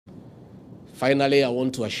Finally, I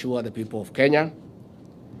want to assure the people of Kenya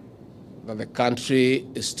that the country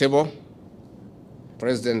is stable.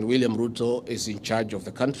 President William Ruto is in charge of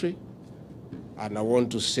the country. And I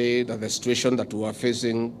want to say that the situation that we are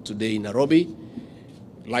facing today in Nairobi,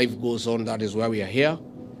 life goes on, that is why we are here.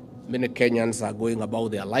 Many Kenyans are going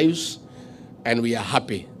about their lives, and we are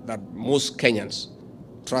happy that most Kenyans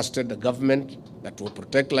trusted the government that will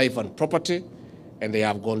protect life and property, and they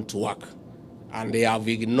have gone to work. And they have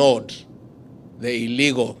ignored the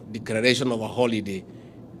illegal declaration of a holiday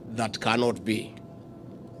that cannot be.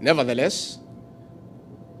 Nevertheless,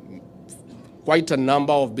 quite a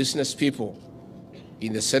number of business people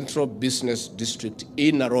in the Central Business District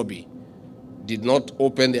in Nairobi did not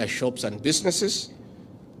open their shops and businesses,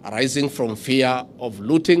 arising from fear of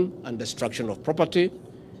looting and destruction of property,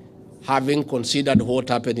 having considered what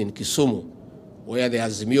happened in Kisumu, where the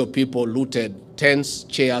Azimio people looted tents,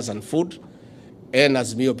 chairs, and food, and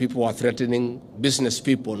Azimio people were threatening business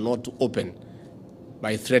people not to open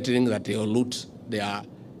by threatening that they will loot their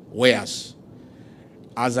wares.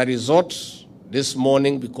 As a result, this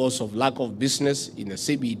morning, because of lack of business in the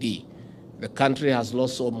CBD, the country has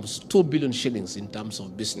lost almost 2 billion shillings in terms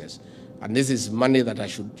of business. And this is money that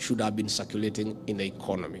should have been circulating in the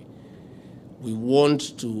economy. We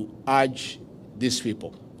want to urge these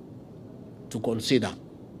people to consider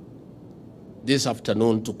this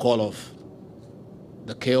afternoon to call off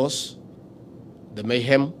the chaos, the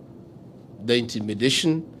mayhem, the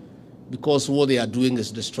intimidation, because what they are doing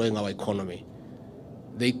is destroying our economy.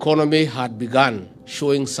 The economy had begun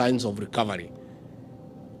showing signs of recovery,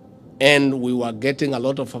 and we were getting a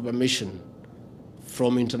lot of affirmation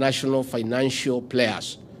from international financial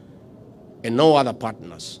players and no other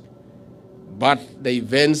partners. But the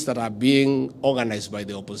events that are being organized by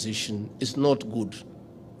the opposition is not good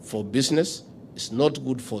for business, it's not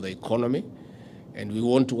good for the economy, and we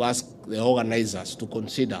want to ask the organizers to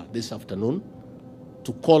consider this afternoon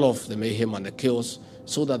to call off the mayhem and the chaos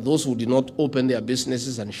so that those who did not open their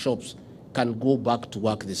businesses and shops can go back to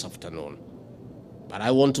work this afternoon. But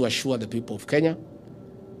I want to assure the people of Kenya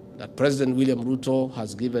that President William Ruto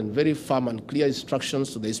has given very firm and clear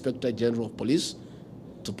instructions to the Inspector General of Police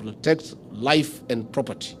to protect life and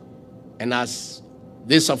property. And as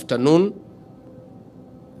this afternoon,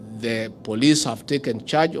 the police have taken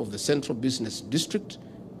charge of the Central Business District.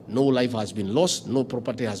 No life has been lost, no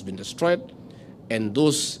property has been destroyed, and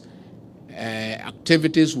those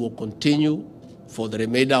activities will continue for the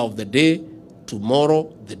remainder of the day,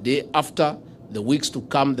 tomorrow, the day after, the weeks to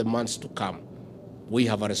come, the months to come. We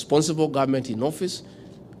have a responsible government in office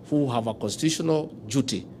who have a constitutional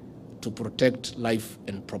duty to protect life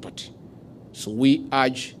and property. So we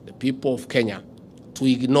urge the people of Kenya to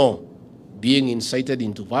ignore being incited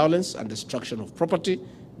into violence and destruction of property,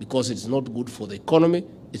 because it's not good for the economy,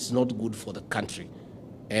 it's not good for the country.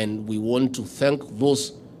 And we want to thank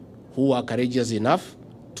those who are courageous enough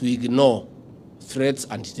to ignore threats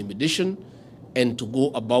and intimidation and to go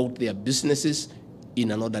about their businesses in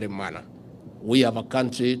an orderly manner. We have a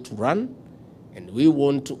country to run, and we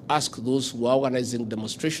want to ask those who are organizing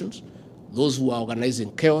demonstrations, those who are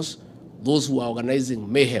organizing chaos, those who are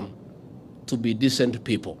organizing mayhem, to be decent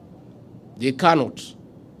people. They cannot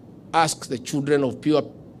ask the children of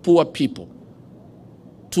poor people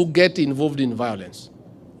to get involved in violence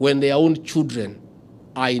when their own children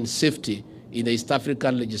are in safety in the East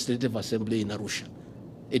African Legislative Assembly in Arusha.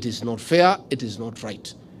 It is not fair, it is not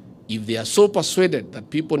right. If they are so persuaded that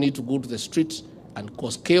people need to go to the streets and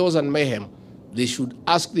cause chaos and mayhem, they should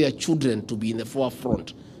ask their children to be in the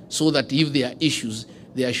forefront so that if there are issues,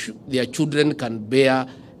 their children can bear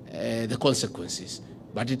the consequences.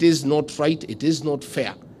 But it is not right, it is not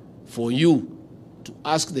fair for you to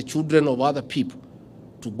ask the children of other people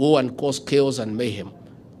to go and cause chaos and mayhem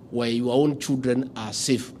where your own children are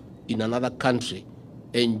safe in another country,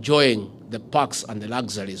 enjoying the perks and the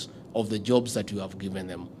luxuries of the jobs that you have given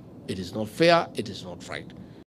them. It is not fair, it is not right.